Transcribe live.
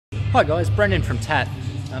Hi guys, Brendan from TAT.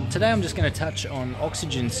 Today I'm just going to touch on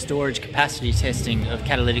oxygen storage capacity testing of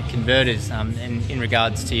catalytic converters in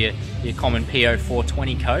regards to your common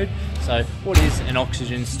P0420 code. So what is an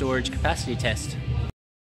oxygen storage capacity test?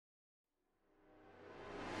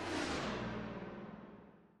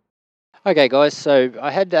 Okay guys, so I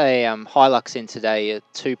had a Hilux in today, a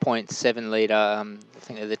 2.7 litre, I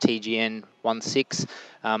think they're the TGN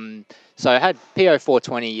 16. So I had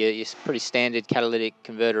P0420, your pretty standard catalytic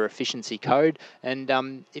converter efficiency code, and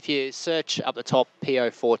if you search up the top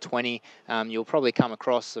P0420, you'll probably come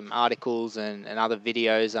across some articles and other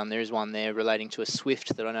videos. There is one there relating to a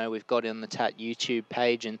Swift that I know we've got on the TAT YouTube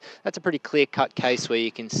page, and that's a pretty clear-cut case where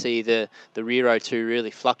you can see the rear O2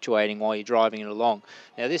 really fluctuating while you're driving it along.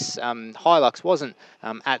 Now this Hilux wasn't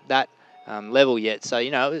at that level yet, so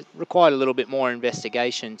it required a little bit more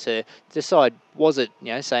investigation to decide, was it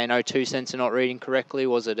say an O2 sensor not reading correctly,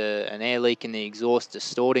 was it an air leak in the exhaust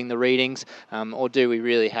distorting the readings, or do we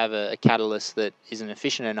really have a catalyst that isn't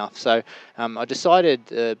efficient enough? So I decided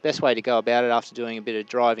the best way to go about it after doing a bit of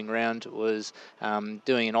driving around was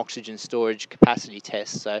doing an oxygen storage capacity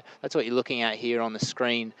test. So that's what you're looking at here on the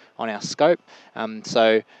screen on our scope.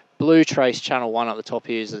 So blue trace channel 1 at the top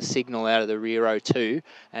here is the signal out of the rear O2,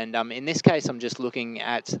 and in this case I'm just looking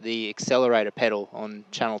at the accelerator pedal on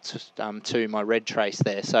channel 2, my red trace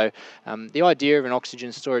there. So the idea of an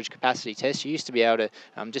oxygen storage capacity test, you used to be able to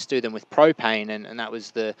just do them with propane, and that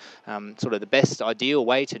was the sort of the best ideal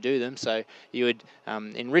way to do them. So you would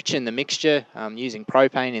enrich in the mixture using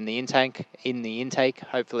propane in the intake,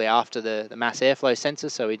 hopefully after the mass airflow sensor,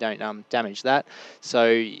 so we don't damage that.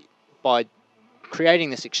 So by creating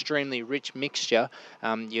this extremely rich mixture,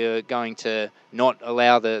 you're going to not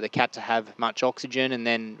allow the cat to have much oxygen, and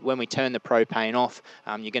then when we turn the propane off,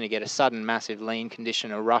 you're going to get a sudden massive lean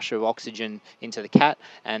condition, a rush of oxygen into the cat,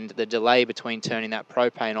 and the delay between turning that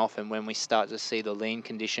propane off and when we start to see the lean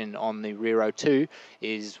condition on the rear O2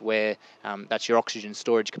 is where that's your oxygen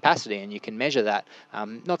storage capacity, and you can measure that.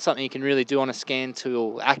 Not something you can really do on a scan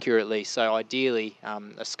tool accurately, so ideally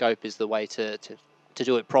a scope is the way to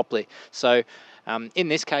do it properly. So in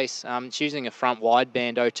this case, it's using a front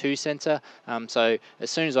wideband O2 sensor. So as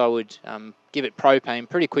soon as I would give it propane,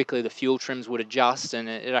 pretty quickly the fuel trims would adjust, and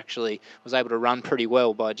it actually was able to run pretty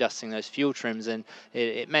well by adjusting those fuel trims, and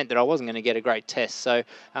it meant that I wasn't going to get a great test. So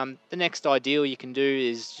the next ideal you can do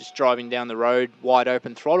is just driving down the road, wide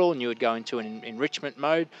open throttle, and you would go into an enrichment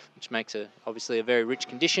mode, which makes obviously a very rich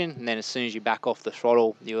condition, and then as soon as you back off the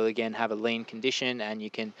throttle, you will again have a lean condition, and you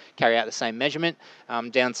can carry out the same measurement.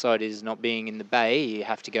 Downside is not being in the bay, you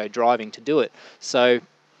have to go driving to do it. So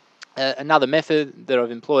another method that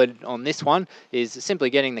I've employed on this one is simply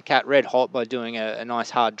getting the cat red hot by doing a nice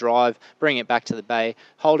hard drive, bringing it back to the bay,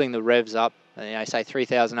 holding the revs up, say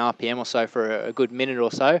 3,000 RPM or so for a good minute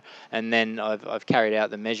or so, and then I've carried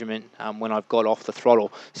out the measurement when I've got off the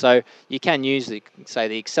throttle. So you can use the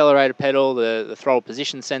accelerator pedal, the throttle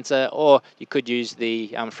position sensor, or you could use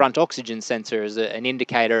the front oxygen sensor as an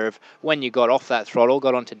indicator of when you got off that throttle,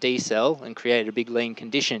 got onto decel, and created a big lean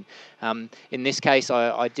condition. In this case,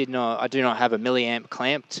 I do not have a milliamp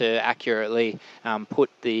clamp to accurately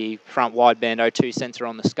put the front wideband O2 sensor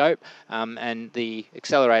on the scope, and the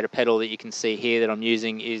accelerator pedal that you can see here that I'm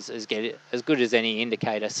using is as good as any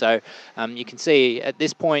indicator. So you can see at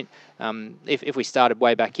this point, if we started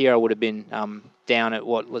way back here, I would have been down at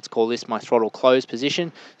what, let's call this my throttle close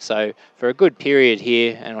position. So for a good period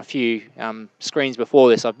here and a few screens before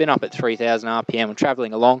this, I've been up at 3,000 RPM and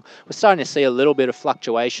traveling along. We're starting to see a little bit of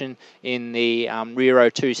fluctuation in the rear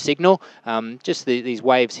O2 signal, just these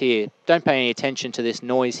waves here. Don't pay any attention to this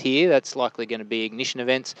noise here, that's likely going to be ignition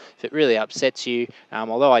events. If it really upsets you,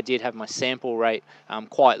 although I did have my sample rate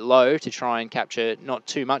quite low to try and capture not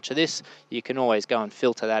too much of this, you can always go and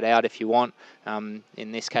filter that out if you want.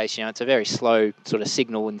 In this case, it's a very slow sort of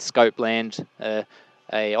signal in scope land,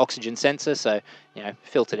 a oxygen sensor, so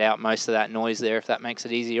filtered out most of that noise there if that makes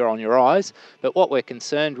it easier on your eyes. But what we're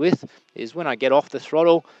concerned with is when I get off the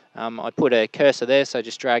throttle, I put a cursor there, so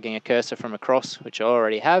just dragging a cursor from across, which I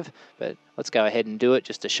already have, but let's go ahead and do it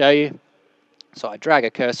just to show you. So I drag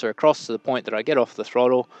a cursor across to the point that I get off the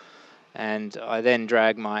throttle, and I then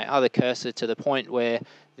drag my other cursor to the point where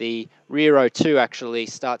the rear O2 actually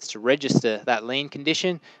starts to register that lean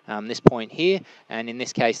condition, this point here, and in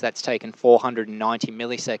this case that's taken 490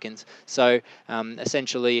 milliseconds. So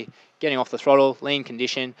essentially getting off the throttle, lean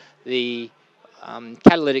condition, the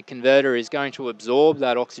catalytic converter is going to absorb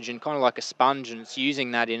that oxygen kind of like a sponge, and it's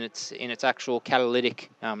using that in its actual catalytic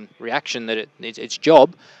reaction, that its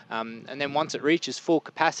job. And then once it reaches full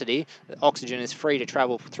capacity, the oxygen is free to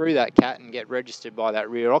travel through that cat and get registered by that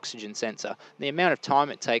rear oxygen sensor. The amount of time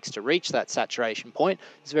it takes to reach that saturation point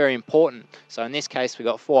is very important. So in this case, we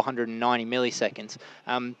got 490 milliseconds.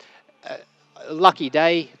 A lucky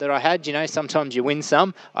day that I had, you know, sometimes you win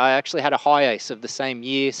some. I actually had a high ace of the same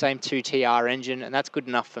year, same 2TR engine, and that's good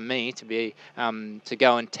enough for me to be to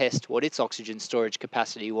go and test what its oxygen storage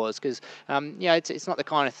capacity was, because yeah, it's not the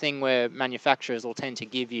kind of thing where manufacturers will tend to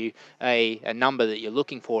give you a number that you're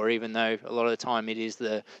looking for, even though a lot of the time it is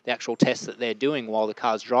the actual test that they're doing while the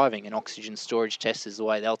car's driving. An oxygen storage test is the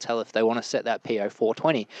way they'll tell if they want to set that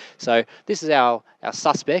P0420. So this is our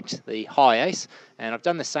suspect, the high ace, and I've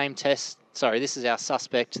done the same test. Sorry, this is our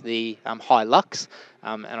suspect, the Hilux,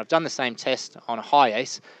 and I've done the same test on a high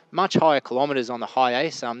ace, much higher kilometres on the high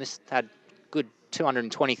ace. This had good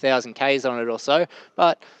 220,000 Ks on it or so,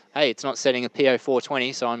 but hey, it's not setting a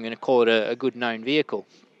P0420, so I'm going to call it a good known vehicle.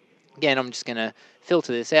 Again, I'm just going to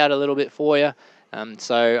filter this out a little bit for you.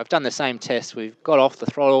 So I've done the same test. We've got off the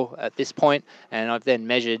throttle at this point, and I've then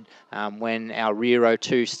measured when our rear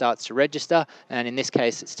O2 starts to register, and in this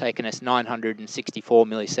case it's taken us 964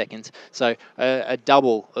 milliseconds, so a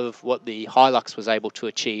double of what the Hilux was able to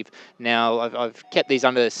achieve. Now I've kept these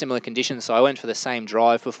under similar conditions, so I went for the same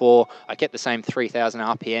drive before. I kept the same 3000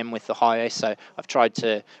 RPM with the high ace, so I've tried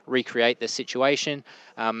to recreate the situation.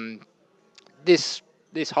 This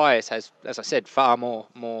high ace has, as I said, far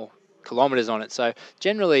more kilometers on it. So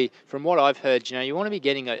generally, from what I've heard, you know, you want to be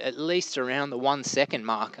getting at least around the 1 second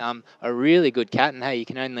mark. A really good cat, and hey, you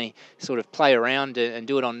can only sort of play around and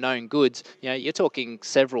do it on known goods. You know, you're talking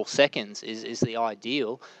several seconds is the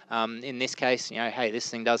ideal. In this case, you know, hey, this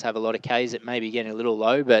thing does have a lot of Ks. It may be getting a little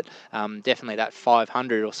low, but definitely that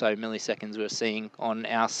 500 or so milliseconds we're seeing on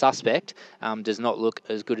our suspect does not look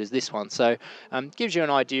as good as this one. So gives you an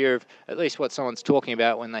idea of at least what someone's talking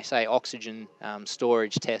about when they say oxygen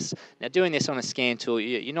storage tests. Now, doing this on a scan tool,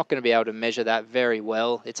 you're not going to be able to measure that very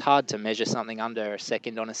well. It's hard to measure something under a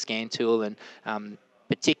second on a scan tool, and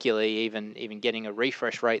particularly even getting a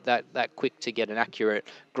refresh rate that quick to get an accurate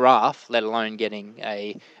graph, let alone getting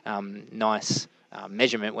a nice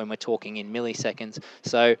measurement when we're talking in milliseconds.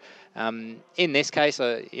 So in this case,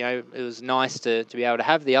 you know, it was nice to be able to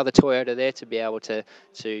have the other Toyota there to be able to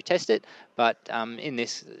test it, but in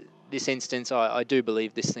this instance, I do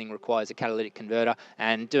believe this thing requires a catalytic converter,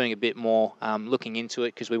 and doing a bit more looking into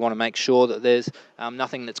it, because we want to make sure that there's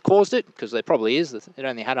nothing that's caused it, because there probably is. It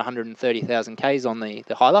only had 130,000 Ks on the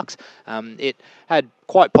Hilux. It had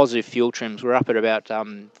quite positive fuel trims. We're up at about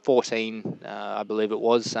 14, I believe it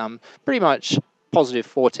was, pretty much positive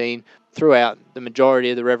 14 throughout the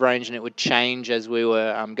majority of the rev range, and it would change as we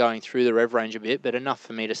were going through the rev range a bit, but enough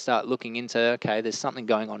for me to start looking into, okay, there's something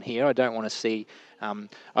going on here. I don't want to see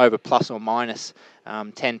over plus or minus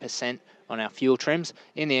 10% on our fuel trims.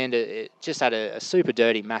 In the end, it just had a super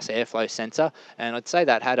dirty mass airflow sensor, and I'd say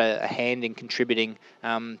that had a hand in contributing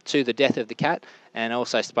to the death of the cat. And I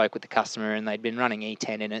also spoke with the customer, and they'd been running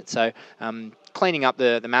E10 in it, so cleaning up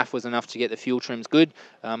the MAF was enough to get the fuel trims good.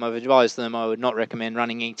 I've advised them I would not recommend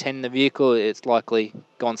running E10 in the vehicle. It's likely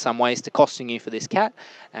gone some ways to costing you for this cat,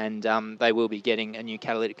 and they will be getting a new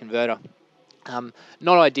catalytic converter.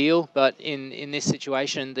 Not ideal, but in this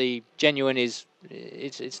situation, the genuine is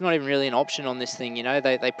it's not even really an option on this thing. You know,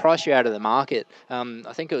 they price you out of the market.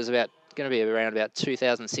 I think it was going to be around about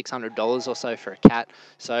 $2,600 or so for a cat.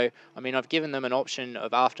 So, I mean, I've given them an option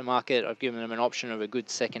of aftermarket. I've given them an option of a good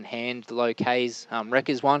second-hand, low Ks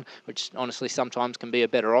wreckers one, which honestly sometimes can be a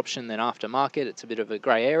better option than aftermarket. It's a bit of a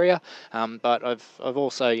grey area. But I've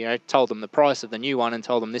also, you know, told them the price of the new one and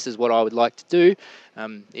told them this is what I would like to do.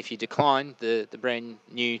 If you decline the brand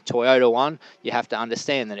new Toyota one, you have to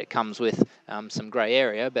understand that it comes with some grey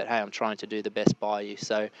area, but hey, I'm trying to do the best by you.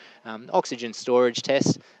 So oxygen storage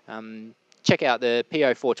test, check out the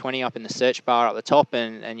P0420 up in the search bar at the top,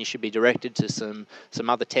 and you should be directed to some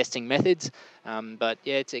other testing methods. But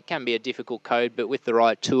yeah, it can be a difficult code, but with the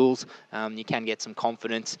right tools, you can get some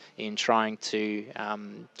confidence in trying to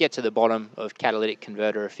get to the bottom of catalytic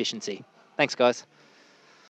converter efficiency. Thanks, guys.